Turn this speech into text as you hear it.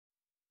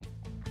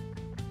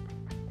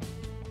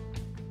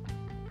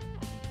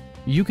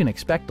You can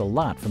expect a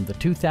lot from the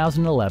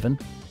 2011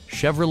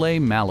 Chevrolet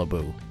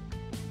Malibu.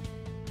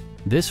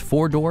 This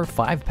four-door,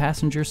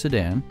 five-passenger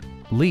sedan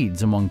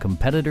leads among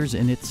competitors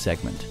in its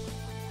segment.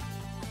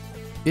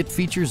 It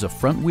features a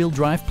front-wheel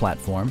drive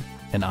platform,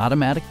 an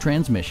automatic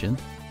transmission,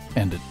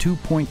 and a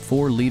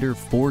 2.4-liter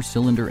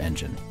four-cylinder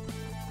engine.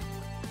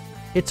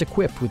 It's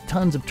equipped with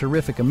tons of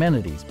terrific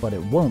amenities, but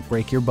it won't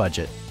break your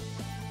budget,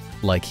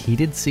 like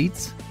heated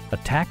seats, a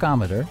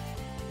tachometer,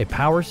 a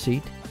power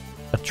seat,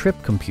 a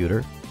trip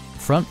computer,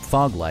 front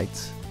fog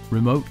lights,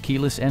 remote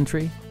keyless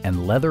entry,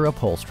 and leather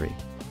upholstery.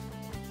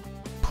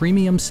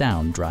 Premium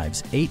sound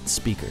drives 8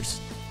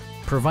 speakers,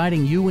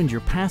 providing you and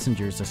your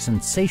passengers a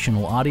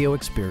sensational audio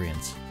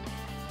experience.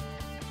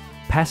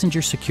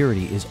 Passenger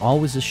security is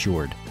always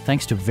assured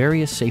thanks to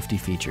various safety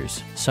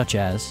features such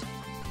as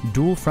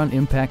dual front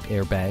impact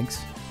airbags,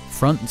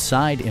 front and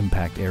side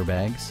impact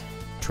airbags,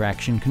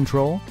 traction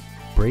control,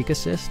 brake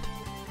assist,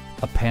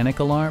 a panic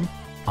alarm,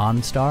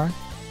 OnStar,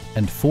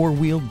 and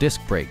 4-wheel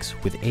disc brakes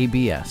with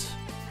ABS.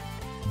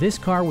 This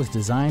car was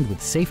designed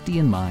with safety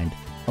in mind,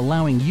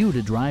 allowing you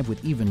to drive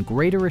with even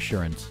greater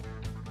assurance.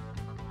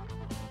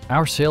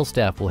 Our sales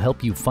staff will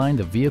help you find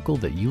the vehicle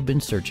that you've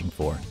been searching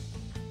for.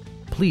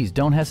 Please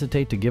don't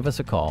hesitate to give us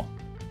a call.